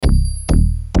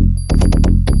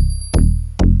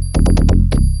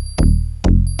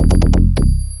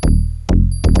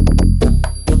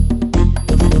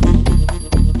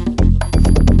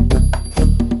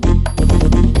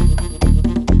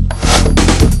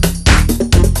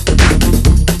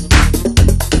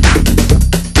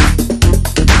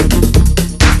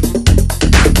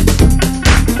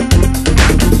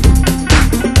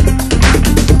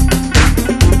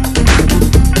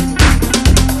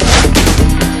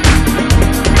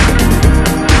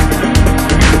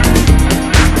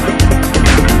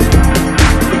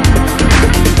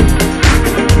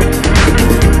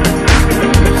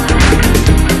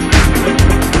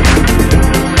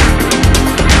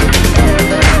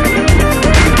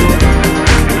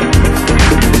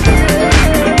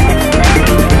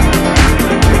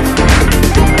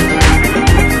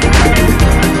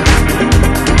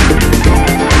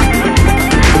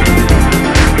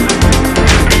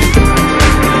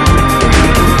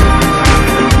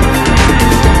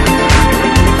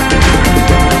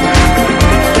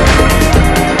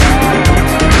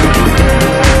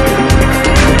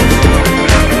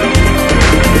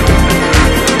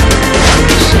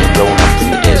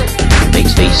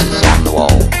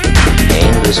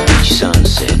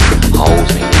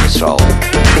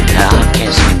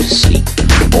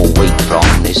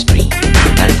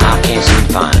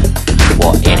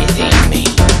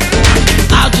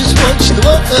the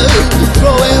world,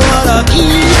 throw away what I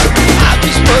keep. I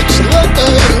just watch the world,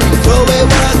 throw away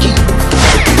what I keep.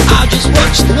 I just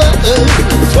watch the world,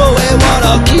 throw away what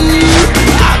I keep.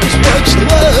 I just watch the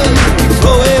world,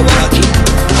 throw away what I keep.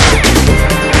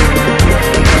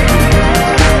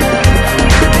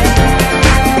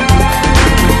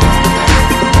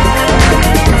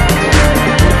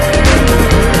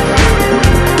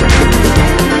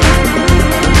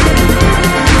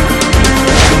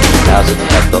 Doesn't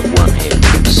have but one head,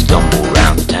 stumble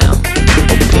round town.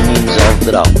 Opinions of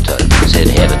the doctor said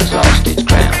heaven's lost its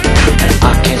crown. And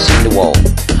I can't seem to walk,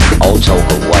 or talk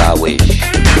of what I wish.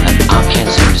 And I can't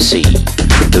seem to see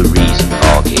the reason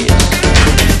for kiss.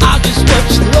 I just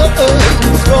watch the world,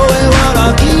 throw away what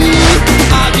I keep.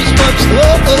 I just watch the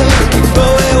world,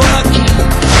 throw away what I keep.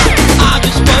 I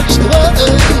just watch the world,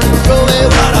 throw away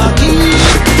what I keep.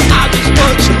 I just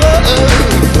watch the world,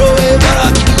 throw away what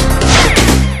I keep.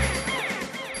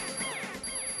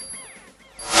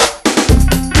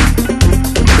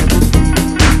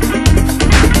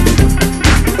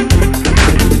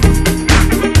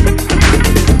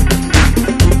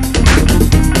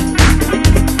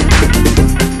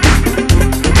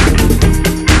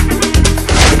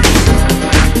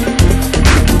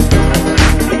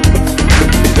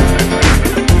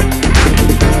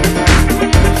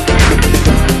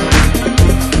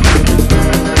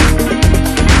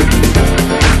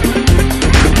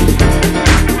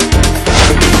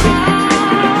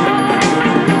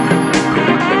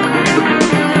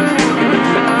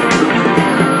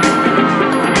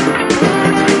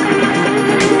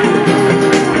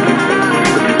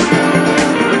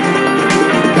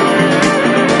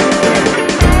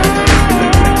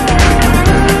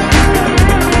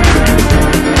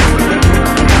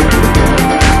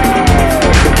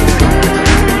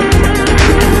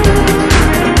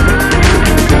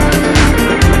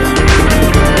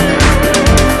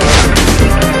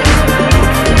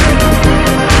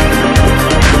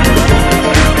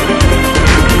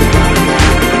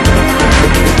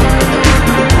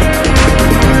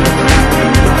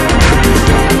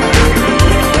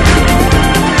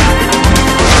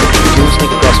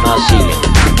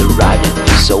 The writing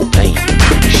is so plain.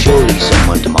 Surely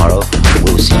someone tomorrow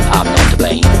will see I'm not to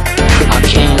blame. I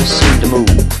can't seem to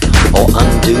move or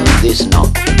undo this knot,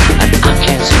 and I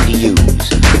can't seem to use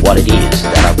what it is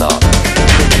that I've got.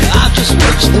 I just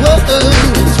watch the world,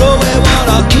 throw away what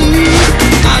I keep.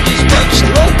 I just watch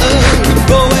the world,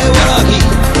 throw away what I keep.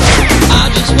 I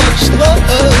just watch the world,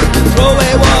 throw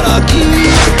away what I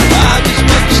keep.